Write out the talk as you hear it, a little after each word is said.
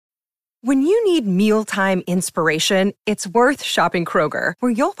When you need mealtime inspiration, it's worth shopping Kroger,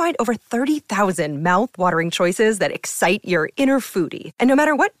 where you'll find over 30,000 mouth-watering choices that excite your inner foodie. And no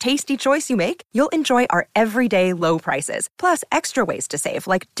matter what tasty choice you make, you'll enjoy our everyday low prices, plus extra ways to save,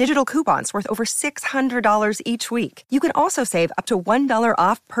 like digital coupons worth over $600 each week. You can also save up to $1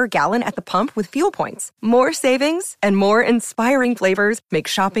 off per gallon at the pump with fuel points. More savings and more inspiring flavors make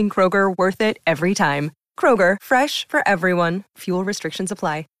shopping Kroger worth it every time. Kroger, fresh for everyone. Fuel restrictions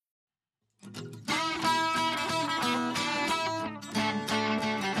apply.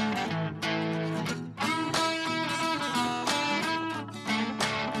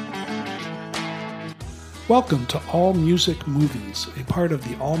 Welcome to All Music Movies, a part of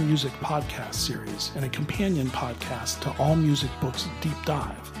the All Music podcast series and a companion podcast to All Music Books Deep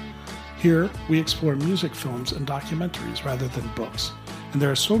Dive. Here, we explore music films and documentaries rather than books, and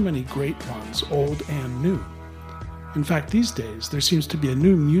there are so many great ones, old and new. In fact, these days, there seems to be a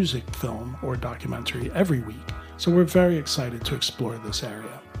new music film or documentary every week, so we're very excited to explore this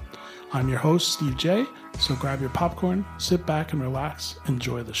area. I'm your host, Steve J., so grab your popcorn, sit back and relax,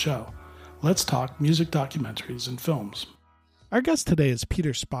 enjoy the show. Let's talk music documentaries and films. Our guest today is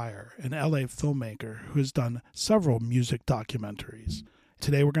Peter Spier, an LA filmmaker who has done several music documentaries.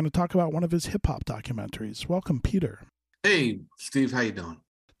 Today we're going to talk about one of his hip-hop documentaries. Welcome, Peter. Hey, Steve, how you doing?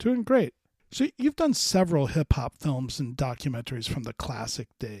 Doing great. So you've done several hip-hop films and documentaries from the classic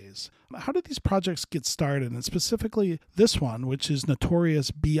days. How did these projects get started, and specifically this one, which is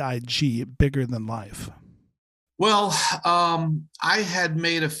Notorious B.I.G., Bigger Than Life? Well, I had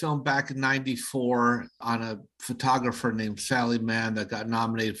made a film back in '94 on a photographer named Sally Mann that got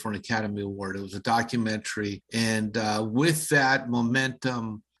nominated for an Academy Award. It was a documentary. And with that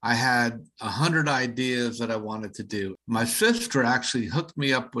momentum, I had 100 ideas that I wanted to do. My sister actually hooked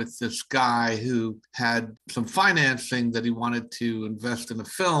me up with this guy who had some financing that he wanted to invest in a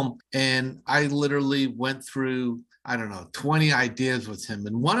film. And I literally went through 20 ideas with him.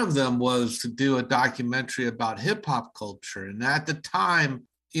 And one of them was to do a documentary about hip hop culture. And at the time,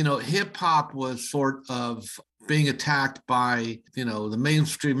 hip hop was sort of being attacked by, the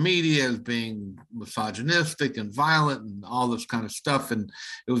mainstream media as being misogynistic and violent and all this kind of stuff. And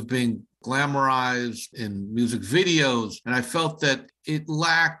it was being glamorized in music videos. And I felt that it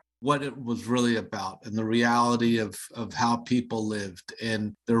lacked what it was really about and the reality of how people lived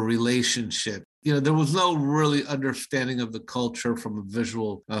and their relationship. There was no really understanding of the culture from a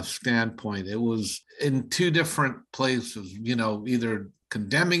visual standpoint. It was in two different places, either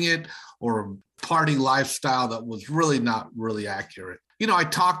condemning it or party lifestyle that was really not really accurate. I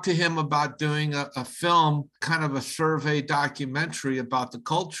talked to him about doing a film, kind of a survey documentary about the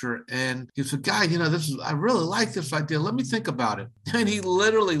culture. And he said, Guy, I really like this idea. Let me think about it. And he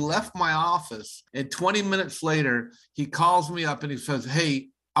literally left my office. And 20 minutes later, he calls me up and he says, hey,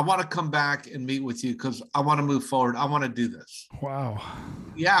 I want to come back and meet with you because I want to move forward. I want to do this. Wow.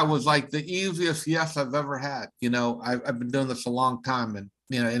 Yeah, it was like the easiest yes I've ever had. I've been doing this a long time, and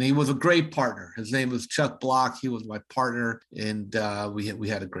he was a great partner. His name was Chuck Block. He was my partner, and we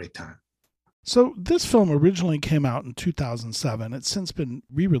had a great time. So this film originally came out in 2007. It's since been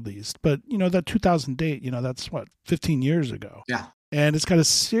re-released, but that 2000 date, that's 15 years ago. Yeah. And it's got a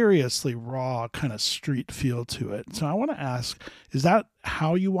seriously raw kind of street feel to it. So I want to ask, is that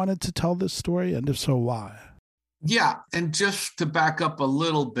how you wanted to tell this story? And if so, why? Yeah. And just to back up a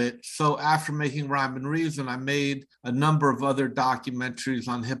little bit. So after making Rhyme and Reason, I made a number of other documentaries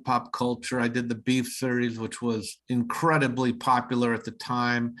on hip hop culture. I did the Beef series, which was incredibly popular at the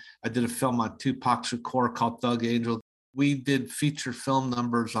time. I did a film on Tupac Shakur called Thug Angel. We did feature film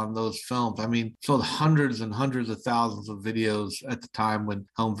numbers on those films. Sold hundreds and hundreds of thousands of videos at the time when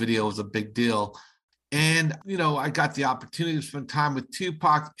home video was a big deal. And, I got the opportunity to spend time with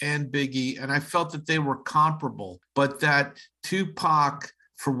Tupac and Biggie, and I felt that they were comparable, but that Tupac,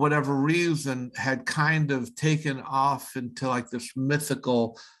 for whatever reason, had kind of taken off into like this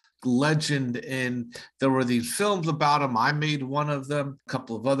mythical legend, and there were these films about him. I made one of them. A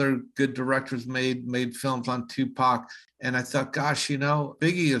couple of other good directors made films on Tupac. And I thought, gosh,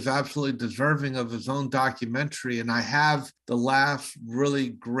 Biggie is absolutely deserving of his own documentary. And I have the last really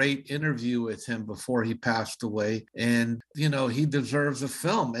great interview with him before he passed away. And, he deserves a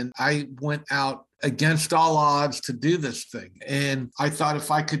film. And I went out against all odds to do this thing. And I thought if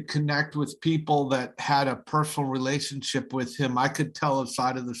I could connect with people that had a personal relationship with him, I could tell a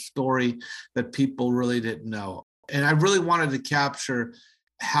side of the story that people really didn't know. And I really wanted to capture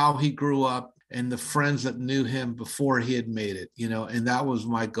how he grew up and the friends that knew him before he had made it, and that was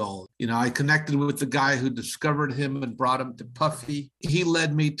my goal. I connected with the guy who discovered him and brought him to Puffy. He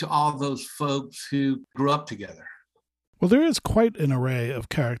led me to all those folks who grew up together. Well, there is quite an array of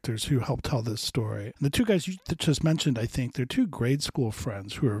characters who help tell this story. The two guys you just mentioned, I think, they're two grade school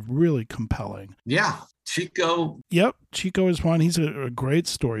friends who are really compelling. Yeah. Chico. Yep. Chico is one. He's a great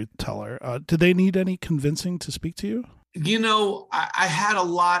storyteller. Did they need any convincing to speak to you? I had a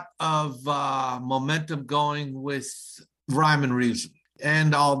lot of momentum going with Rhyme and Reason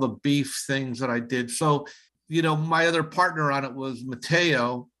and all the beef things that I did. So, my other partner on it was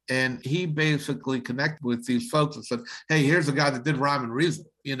Mateo, and he basically connected with these folks and said, hey, here's a guy that did Rhyme and Reason.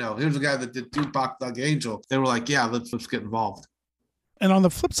 Here's a guy that did Tupac, Doug Angel. They were like, yeah, let's get involved. And on the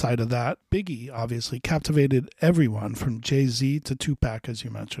flip side of that, Biggie obviously captivated everyone from Jay-Z to Tupac, as you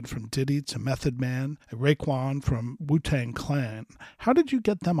mentioned, from Diddy to Method Man, Raekwon from Wu-Tang Clan. How did you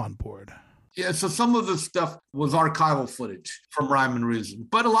get them on board? Yeah, so some of the stuff was archival footage from Rhyme and Reason,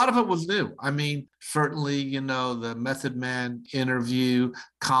 but a lot of it was new. I mean, certainly, the Method Man interview,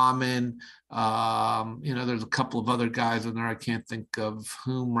 Common, there's a couple of other guys in there. I can't think of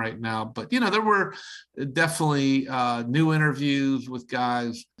whom right now, but, there were definitely new interviews with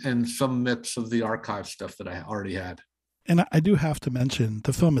guys and some mix of the archive stuff that I already had. And I do have to mention,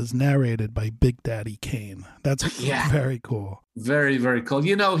 the film is narrated by Big Daddy Kane. That's very cool. Very, very cool.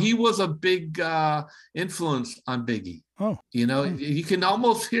 He was a big influence on Biggie. Oh. You can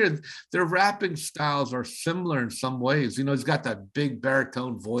almost hear their rapping styles are similar in some ways. He's got that big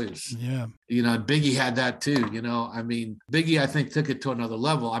baritone voice. Yeah. And Biggie had that too. Biggie, I think, took it to another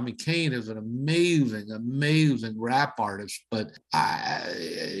level. Kane is an amazing, amazing rap artist, but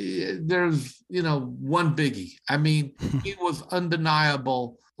there's, one Biggie. He was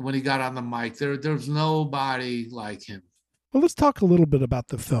undeniable when he got on the mic. There's nobody like him. Well, let's talk a little bit about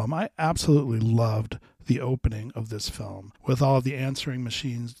the film. I absolutely loved the opening of this film with all the answering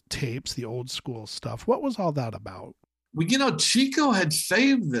machines, tapes, the old school stuff. What was all that about? Well, Chico had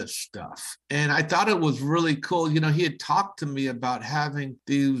saved this stuff, and I thought it was really cool. He had talked to me about having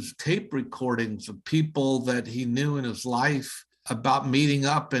these tape recordings of people that he knew in his life about meeting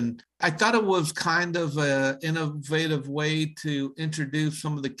up, and I thought it was kind of an innovative way to introduce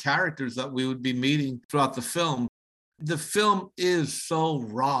some of the characters that we would be meeting throughout the film. The film is so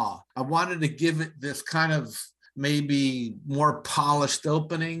raw. I wanted to give it this kind of maybe more polished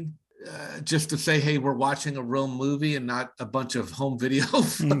opening, just to say, hey, we're watching a real movie and not a bunch of home video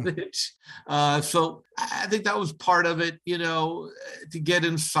footage. So I think that was part of it, to get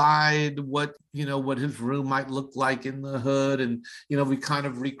inside what his room might look like in the hood. And, we kind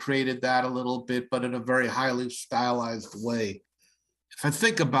of recreated that a little bit, but in a very highly stylized way. If I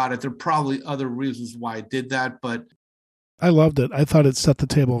think about it, there are probably other reasons why I did that, but I loved it. I thought it set the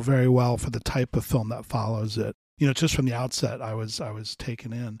table very well for the type of film that follows it. Just from the outset, I was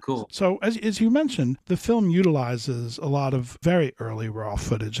taken in. Cool. So as you mentioned, the film utilizes a lot of very early raw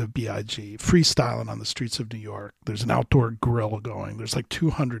footage of B.I.G. freestyling on the streets of New York. There's an outdoor grill going. There's like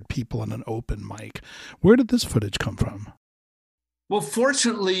 200 people in an open mic. Where did this footage come from? Well,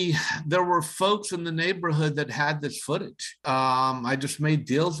 fortunately, there were folks in the neighborhood that had this footage. I just made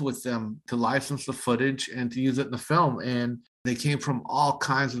deals with them to license the footage and to use it in the film. And they came from all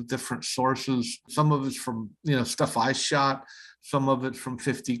kinds of different sources. Some of it's from, stuff I shot. Some of it's from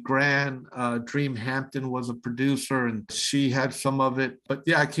 50 Grand. Dream Hampton was a producer and she had some of it. But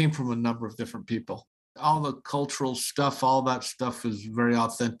yeah, it came from a number of different people. All the cultural stuff, all that stuff is very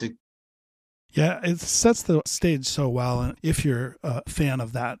authentic. Yeah, it sets the stage so well. And if you're a fan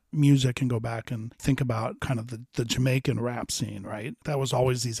of that music and go back and think about kind of the Jamaican rap scene, right? That was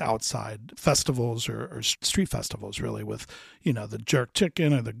always these outside festivals or street festivals, really, with, the jerk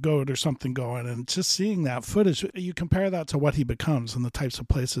chicken or the goat or something going. And just seeing that footage, you compare that to what he becomes and the types of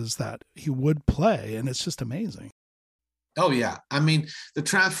places that he would play. And it's just amazing. Oh, yeah. The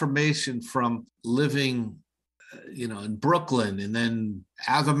transformation from living in Brooklyn. And then,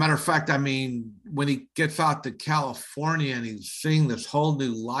 as a matter of fact, when he gets out to California and he's seeing this whole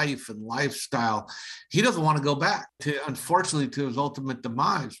new life and lifestyle, he doesn't want to go back unfortunately, to his ultimate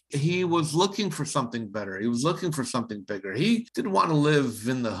demise. He was looking for something better. He was looking for something bigger. He didn't want to live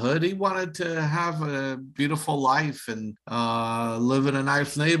in the hood. He wanted to have a beautiful life and live in a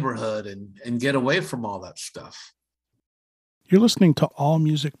nice neighborhood and get away from all that stuff. You're listening to All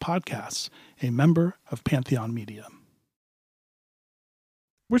Music Podcasts, a member of Pantheon Media.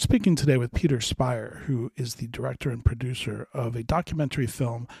 We're speaking today with Peter Spier, who is the director and producer of a documentary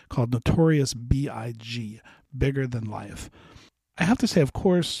film called Notorious B.I.G., Bigger Than Life. I have to say, of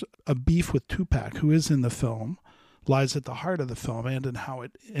course, a beef with Tupac, who is in the film, lies at the heart of the film and in how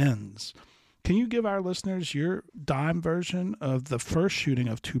it ends. Can you give our listeners your dime version of the first shooting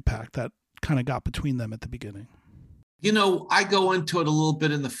of Tupac that kind of got between them at the beginning? I go into it a little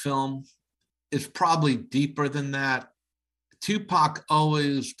bit in the film. It's probably deeper than that. Tupac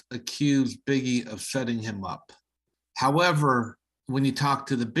always accused Biggie of setting him up. However, when you talk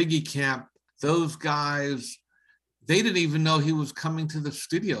to the Biggie camp, those guys, they didn't even know he was coming to the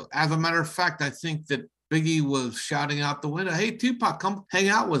studio. As a matter of fact, I think that Biggie was shouting out the window, "Hey, Tupac, come hang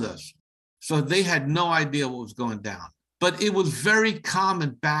out with us." So they had no idea what was going down. But it was very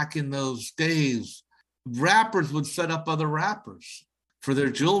common back in those days. Rappers would set up other rappers for their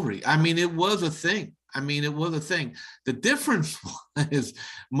jewelry. I mean, it was a thing. The difference is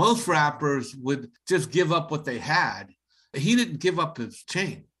most rappers would just give up what they had. He didn't give up his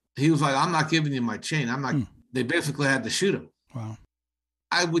chain. He was like, "I'm not giving you my chain. I'm not." They basically had to shoot him. Wow.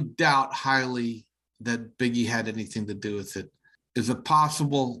 I would doubt highly that Biggie had anything to do with it. Is it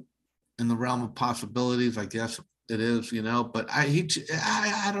possible? In the realm of possibilities, I guess it is, but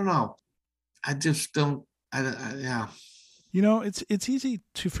I don't know. I just don't, yeah. It's easy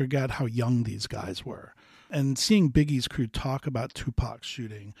to forget how young these guys were. And seeing Biggie's crew talk about Tupac's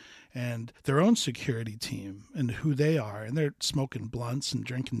shooting and their own security team and who they are, and they're smoking blunts and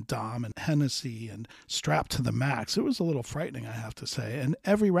drinking Dom and Hennessy and strapped to the max, it was a little frightening, I have to say. And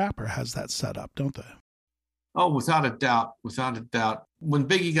every rapper has that set up, don't they? Oh, without a doubt. When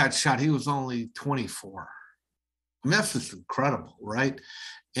Biggie got shot, he was only 24. I mean, that's just incredible, right?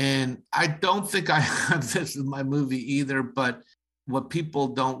 And I don't think I have this in my movie either, but what people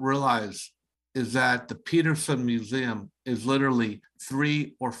don't realize is that the Peterson Museum is literally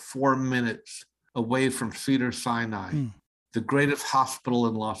 3 or 4 minutes away from Cedars-Sinai, the greatest hospital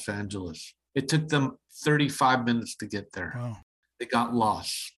in Los Angeles. It took them 35 minutes to get there. Wow. They got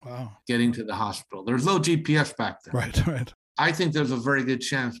lost getting to the hospital. There's no GPS back then. Right. I think there's a very good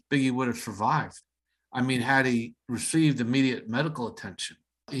chance Biggie would have survived. I mean, had he received immediate medical attention,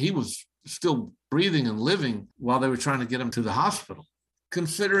 he was still breathing and living while they were trying to get him to the hospital.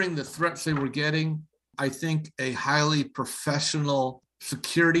 Considering the threats they were getting, I think a highly professional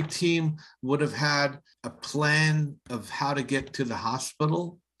security team would have had a plan of how to get to the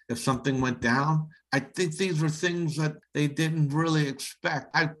hospital if something went down. I think these were things that they didn't really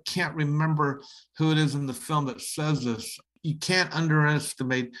expect. I can't remember who it is in the film that says this. You can't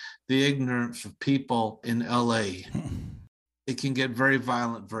underestimate the ignorance of people in LA. It can get very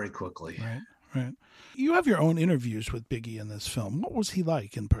violent very quickly. Right. You have your own interviews with Biggie in this film. What was he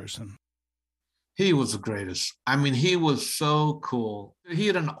like in person? He was the greatest. I mean, he was so cool. He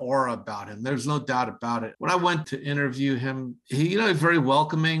had an aura about him. There's no doubt about it. When I went to interview him, he was very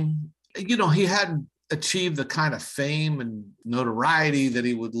welcoming. He hadn't achieved the kind of fame and notoriety that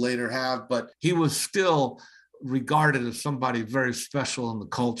he would later have, but he was still regarded as somebody very special in the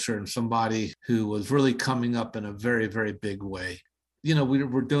culture and somebody who was really coming up in a very, very big way. We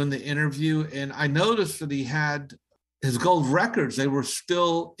were doing the interview, and I noticed that he had his gold records. They were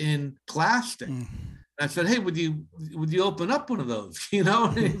still in plastic. I said, "Hey, would you open up one of those?"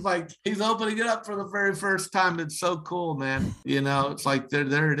 And he's like, he's opening it up for the very first time. It's so cool, man. It's like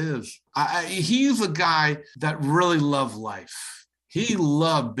there it is. He's a guy that really loved life. He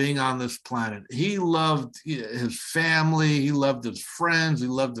loved being on this planet. He loved his family. He loved his friends. He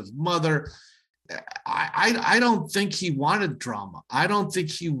loved his mother. I don't think he wanted drama. I don't think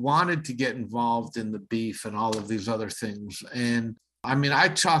he wanted to get involved in the beef and all of these other things. And I mean, I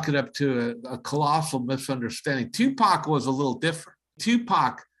chalk it up to a colossal misunderstanding. Tupac was a little different.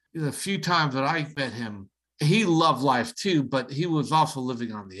 Tupac, the few times that I met him, he loved life too, but he was also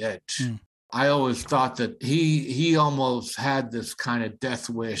living on the edge. I always thought that he almost had this kind of death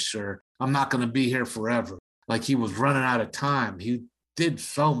wish, or I'm not going to be here forever. Like he was running out of time. He did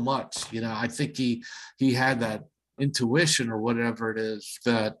so much. I think he had that intuition or whatever it is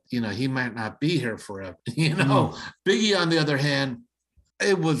that, he might not be here forever. Biggie, on the other hand,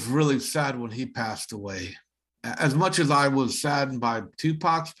 it was really sad when he passed away. As much as I was saddened by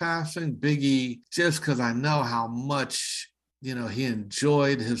Tupac's passing, Biggie, just because I know how much, he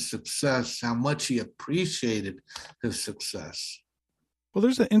enjoyed his success, how much he appreciated his success. Well,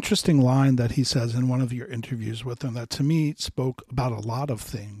 there's an interesting line that he says in one of your interviews with him that to me spoke about a lot of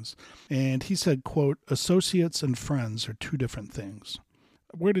things. And he said, quote, "Associates and friends are two different things."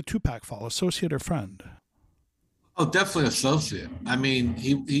 Where did Tupac fall, associate or friend? Oh, definitely associate. I mean,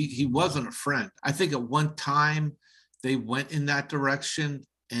 he wasn't a friend. I think at one time they went in that direction.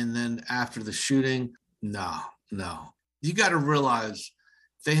 And then after the shooting, no. You got to realize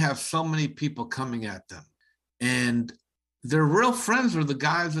they have so many people coming at them. And their real friends are the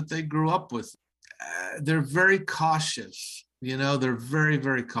guys that they grew up with. They're very cautious. They're very,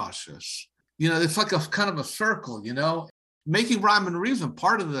 very cautious. It's like a kind of a circle, Making Rhyme and Reason,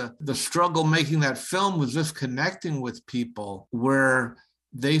 part of the struggle making that film was just connecting with people where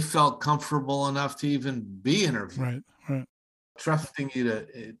they felt comfortable enough to even be interviewed. Right. trusting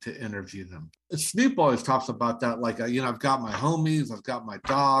you to interview them. Snoop always talks about that, like, I've got my homies, I've got my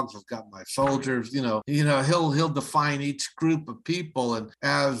dogs, I've got my soldiers. He'll define each group of people, and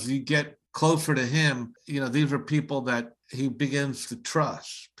as you get closer to him, these are people that he begins to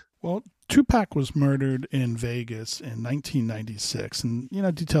trust. Well, Tupac was murdered in Vegas in 1996, and,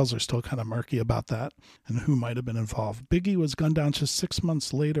 details are still kind of murky about that and who might have been involved. Biggie was gunned down just 6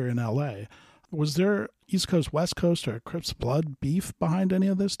 months later in L.A. Was there East Coast, West Coast, or Crips blood beef behind any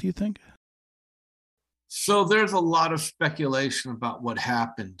of this, do you think? So there's a lot of speculation about what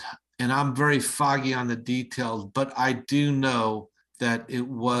happened, and I'm very foggy on the details, but I do know that it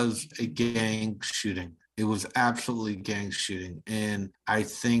was a gang shooting. It was absolutely gang shooting. And I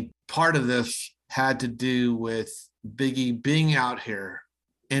think part of this had to do with Biggie being out here,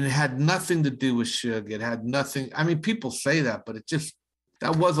 and it had nothing to do with Suge. It had nothing. I mean, people say that, but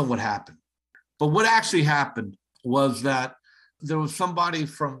that wasn't what happened. But what actually happened was that there was somebody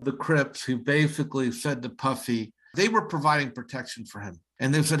from the Crips who basically said to Puffy, they were providing protection for him.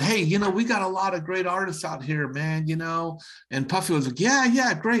 And they said, hey, we got a lot of great artists out here, man, And Puffy was like,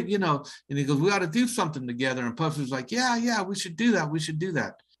 yeah, great, And he goes, we got to do something together. And Puffy was like, yeah, we should do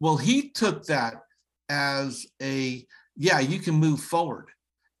that. Well, he took that as you can move forward.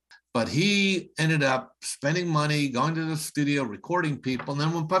 But he ended up spending money, going to the studio, recording people. And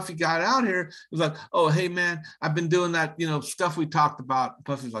then when Puffy got out here, it was like, oh, hey, man, I've been doing that, stuff we talked about.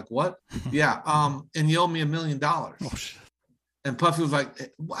 Puffy's like, what? Yeah. And you owe me $1 million. Oh, shit. And Puffy was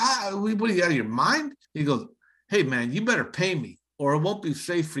like, wow, what are you out of your mind? He goes, hey, man, you better pay me or it won't be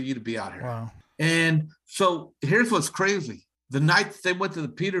safe for you to be out here. Wow. And so here's what's crazy. The night they went to the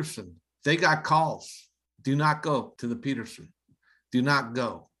Peterson, they got calls. Do not go to the Peterson. Do not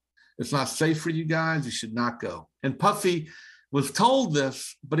go. It's not safe for you guys. You should not go. And Puffy was told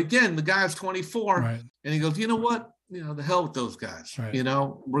this, but again, the guy's 24, right. And he goes, you know what? The hell with those guys. Right.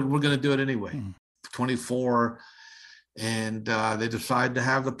 We're going to do it anyway. 24. And they decided to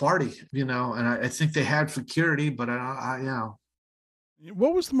have the party, and I think they had security, but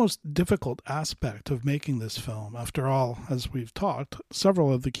What was the most difficult aspect of making this film? After all, as we've talked,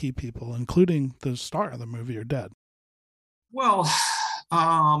 several of the key people, including the star of the movie, are dead. Well,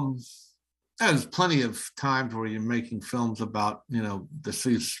 there's plenty of times where you're making films about,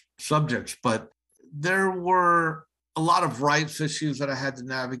 deceased subjects, but there were a lot of rights issues that I had to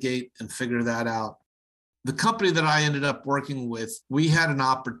navigate and figure that out. The company that I ended up working with, we had an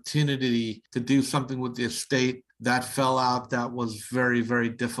opportunity to do something with the estate that fell out. That was very, very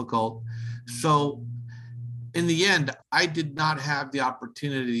difficult. So in the end, I did not have the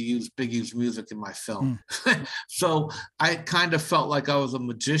opportunity to use Biggie's music in my film. So I kind of felt like I was a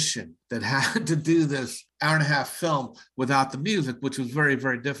magician that had to do this hour-and-a-half film without the music, which was very,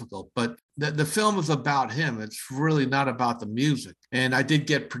 very difficult. But the film is about him. It's really not about the music. And I did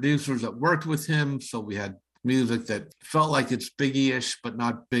get producers that worked with him. So we had music that felt like it's Biggie-ish, but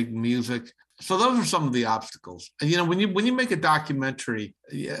not big music. So those are some of the obstacles. And, when you make a documentary,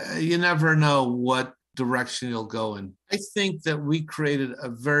 you never know what direction you'll go in. I think that we created a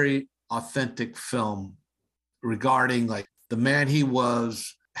very authentic film regarding like the man he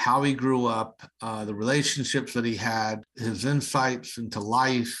was, how he grew up, the relationships that he had, his insights into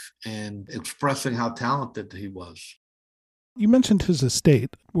life, and expressing how talented he was. You mentioned his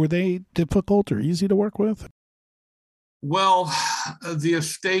estate. Were they difficult or easy to work with? Well, the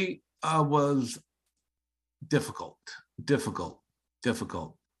estate was difficult.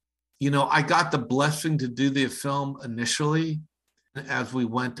 I got the blessing to do the film initially. As we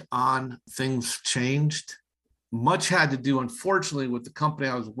went on, things changed. Much had to do, unfortunately, with the company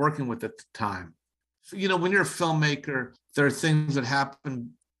I was working with at the time. So, when you're a filmmaker, there are things that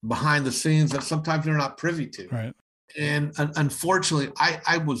happen behind the scenes that sometimes you're not privy to. Right. And unfortunately,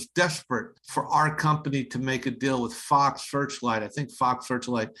 I was desperate for our company to make a deal with Fox Searchlight. I think Fox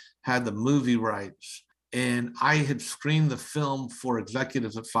Searchlight had the movie rights. And I had screened the film for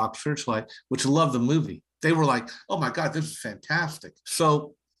executives at Fox Searchlight, which loved the movie. They were like, oh my God, this is fantastic.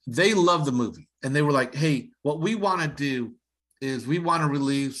 So they loved the movie. And they were like, hey, what we want to do is we want to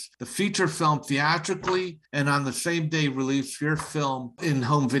release the feature film theatrically and on the same day release your film in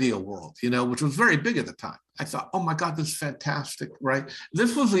home video world, which was very big at the time. I thought, oh my God, this is fantastic, right?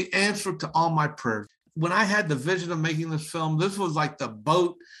 This was the answer to all my prayers. When I had the vision of making this film, this was like the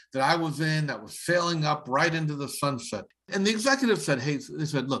boat that I was in that was sailing up right into the sunset. And the executive said, hey, they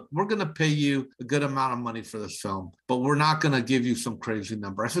said, look, we're going to pay you a good amount of money for this film, but we're not going to give you some crazy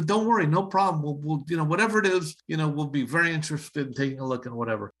number. I said, don't worry, no problem. We'll whatever it is, we'll be very interested in taking a look and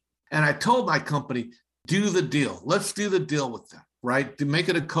whatever. And I told my company, do the deal. Let's do the deal with them, right? To make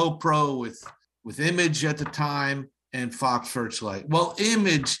it a co-pro with Image at the time. and Fox Searchlight. Well,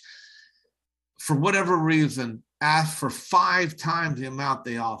 Image, for whatever reason, asked for 5 times the amount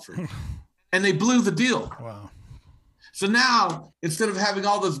they offered. And they blew the deal. Wow. So now, instead of having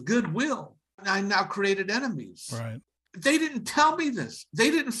all this goodwill, I now created enemies. Right. They didn't tell me this.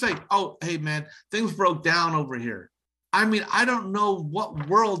 They didn't say, oh, hey, man, things broke down over here. I mean, I don't know what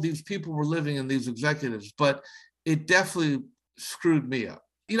world these people were living in, these executives, but it definitely screwed me up.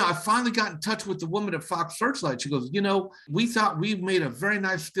 I finally got in touch with the woman at Fox Searchlight. She goes, we thought we made a very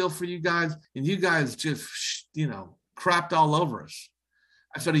nice deal for you guys, and you guys just, crapped all over us.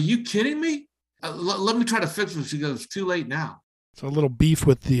 I said, are you kidding me? Let me try to fix it. She goes, too late now. So a little beef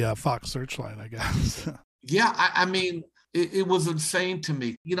with the Fox Searchlight, I guess. Yeah, I mean, it was insane to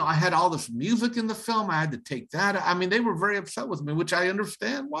me. I had all this music in the film. I had to take that. I mean, they were very upset with me, which I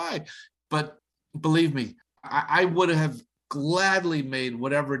understand why. But believe me, I would have gladly made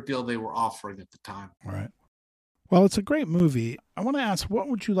whatever deal they were offering at the time. Right. Well, it's a great movie. I want to ask, what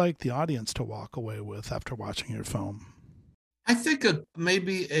would you like the audience to walk away with after watching your film? I think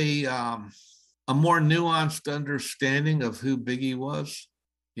maybe a more nuanced understanding of who Biggie was,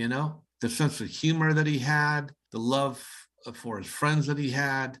 the sense of humor that he had, the love for his friends that he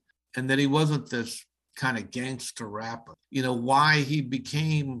had, and that he wasn't this kind of gangster rapper. Why he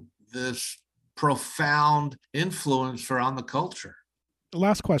became this profound influencer on the culture.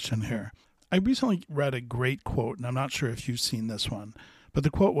 Last question here. I recently read a great quote, and I'm not sure if you've seen this one, but the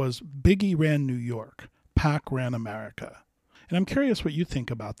quote was, Biggie ran New York, Pac ran America. And I'm curious what you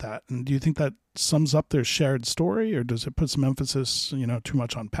think about that. And do you think that sums up their shared story, or does it put some emphasis, too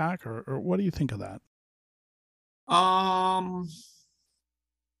much on Pac, or what do you think of that? I'd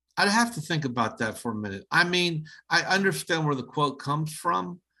have to think about that for a minute. I mean, I understand where the quote comes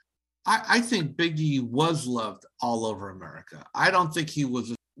from. I think Biggie was loved all over America. I don't think he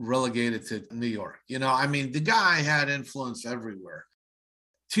was relegated to New York. I mean, the guy had influence everywhere.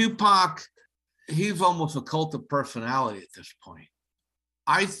 Tupac, he's almost a cult of personality at this point.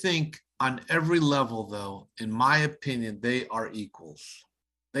 I think on every level, though, in my opinion, they are equals.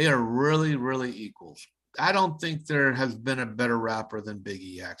 They are really, really equals. I don't think there has been a better rapper than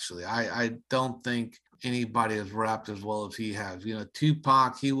Biggie, actually. I don't think anybody has rapped as well as he has.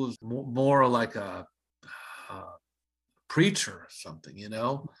 Tupac, he was more like a preacher or something,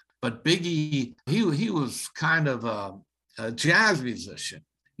 But Biggie, he was kind of a jazz musician,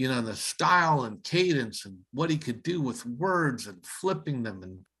 the style and cadence and what he could do with words and flipping them.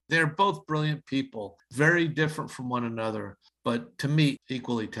 And they're both brilliant people, very different from one another, but to me,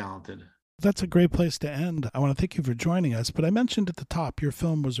 equally talented. That's a great place to end. I want to thank you for joining us, but I mentioned at the top your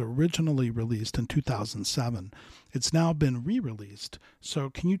film was originally released in 2007. It's now been re-released. So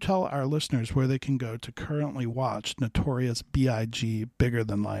can you tell our listeners where they can go to currently watch Notorious B.I.G. Bigger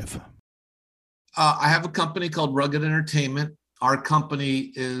Than Life? I have a company called Rugged Entertainment. Our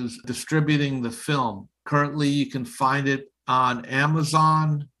company is distributing the film. Currently, you can find it on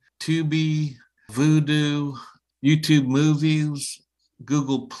Amazon, Tubi, Vudu, YouTube Movies,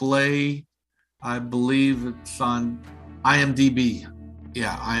 Google Play. I believe it's on IMDb.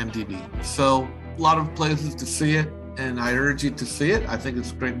 Yeah, IMDb. So a lot of places to see it, and I urge you to see it. I think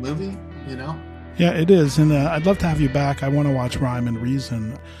it's a great movie, Yeah, it is. And I'd love to have you back. I want to watch Rhyme and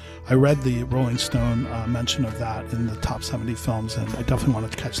Reason. I read the Rolling Stone mention of that in the top 70 films, and I definitely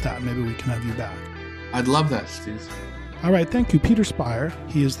wanted to catch that. Maybe we can have you back. I'd love that, Steve. All right, thank you. Peter Spire.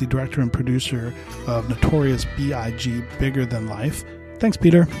 He is the director and producer of Notorious B.I.G. Bigger Than Life. Thanks,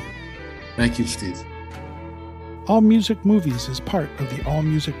 Peter. Thank you, Steve. All Music Movies is part of the All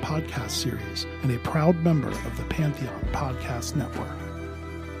Music podcast series and a proud member of the Pantheon Podcast Network.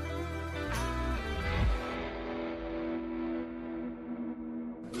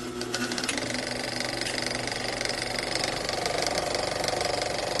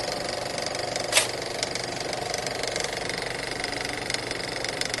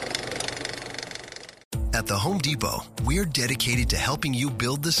 At the Home Depot, we're dedicated to helping you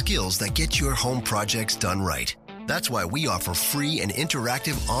build the skills that get your home projects done right. That's why we offer free and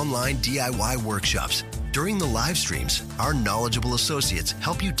interactive online DIY workshops. During the live streams, our knowledgeable associates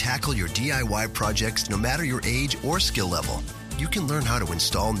help you tackle your DIY projects no matter your age or skill level. You can learn how to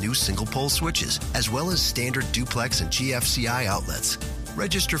install new single-pole switches, as well as standard duplex and GFCI outlets.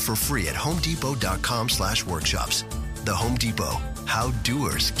 Register for free at homedepot.com/workshops. The Home Depot, how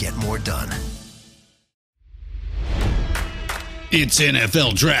doers get more done. It's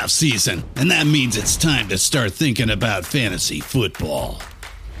NFL draft season, and that means it's time to start thinking about fantasy football.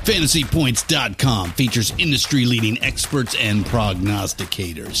 FantasyPoints.com features industry-leading experts and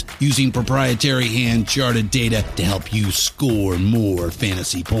prognosticators using proprietary hand-charted data to help you score more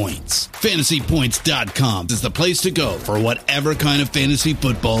fantasy points. FantasyPoints.com is the place to go for whatever kind of fantasy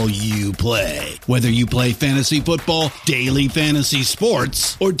football you play. Whether you play fantasy football, daily fantasy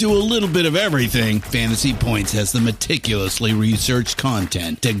sports, or do a little bit of everything, Fantasy Points has the meticulously researched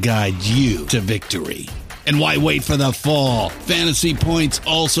content to guide you to victory. And why wait for the fall? Fantasy Points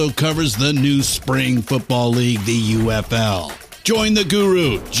also covers the new spring football league, the UFL. Join the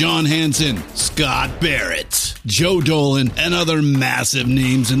guru, John Hansen, Scott Barrett, Joe Dolan, and other massive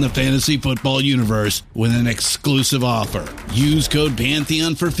names in the fantasy football universe with an exclusive offer. Use code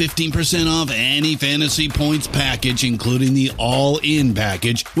Pantheon for 15% off any Fantasy Points package, including the all-in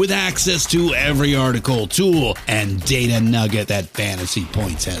package, with access to every article, tool, and data nugget that Fantasy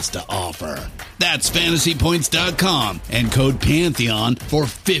Points has to offer. That's FantasyPoints.com and code Pantheon for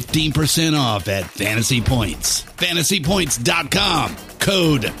 15% off at Fantasy Points. FantasyPoints.com,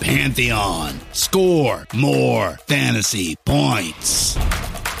 code Pantheon. Score more fantasy points.